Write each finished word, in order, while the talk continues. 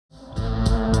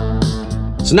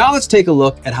So now let's take a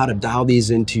look at how to dial these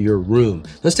into your room.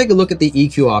 Let's take a look at the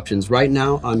EQ options. Right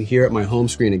now, I'm here at my home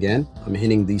screen again. I'm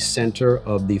hitting the center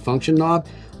of the function knob.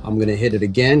 I'm gonna hit it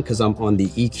again because I'm on the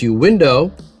EQ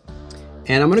window.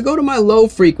 And I'm gonna go to my low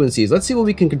frequencies. Let's see what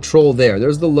we can control there.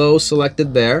 There's the low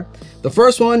selected there. The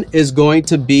first one is going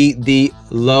to be the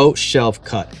low shelf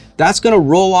cut. That's gonna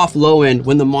roll off low end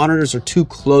when the monitors are too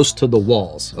close to the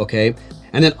walls, okay?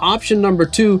 And then option number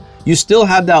 2, you still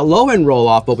have that low end roll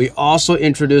off, but we also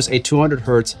introduce a 200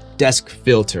 Hertz desk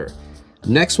filter.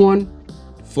 Next one,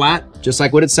 flat, just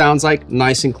like what it sounds like,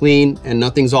 nice and clean, and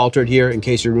nothing's altered here in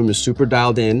case your room is super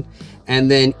dialed in.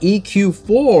 And then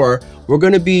EQ4, we're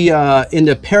gonna be in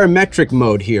the parametric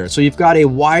mode here. So you've got a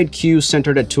wide Q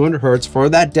centered at 200 Hertz for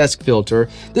that desk filter.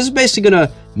 This is basically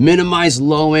gonna minimize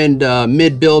low end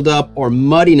mid buildup or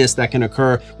muddiness that can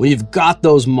occur when you've got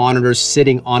those monitors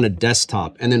sitting on a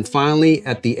desktop. And then finally,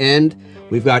 at the end,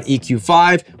 we've got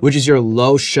EQ5, which is your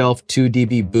low shelf 2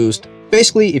 dB boost.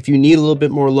 Basically, if you need a little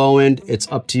bit more low end, it's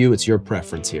up to you, it's your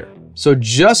preference here. So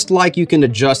just like you can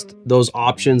adjust those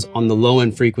options on the low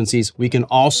end frequencies, we can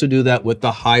also do that with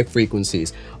the high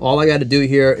frequencies. All I got to do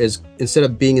here is, instead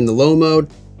of being in the low mode,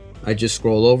 I just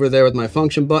scroll over there with my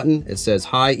function button. It says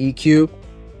high EQ.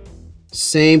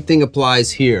 Same thing applies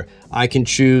here. I can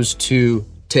choose to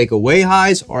take away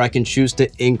highs or I can choose to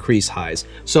increase highs.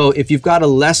 So if you've got a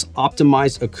less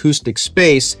optimized acoustic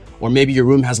space, or maybe your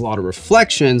room has a lot of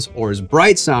reflections or is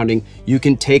bright sounding, you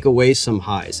can take away some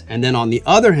highs. And then on the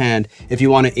other hand, if you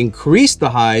want to increase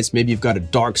the highs, maybe you've got a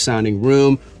dark sounding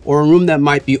room or a room that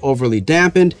might be overly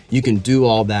dampened, you can do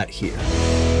all that here.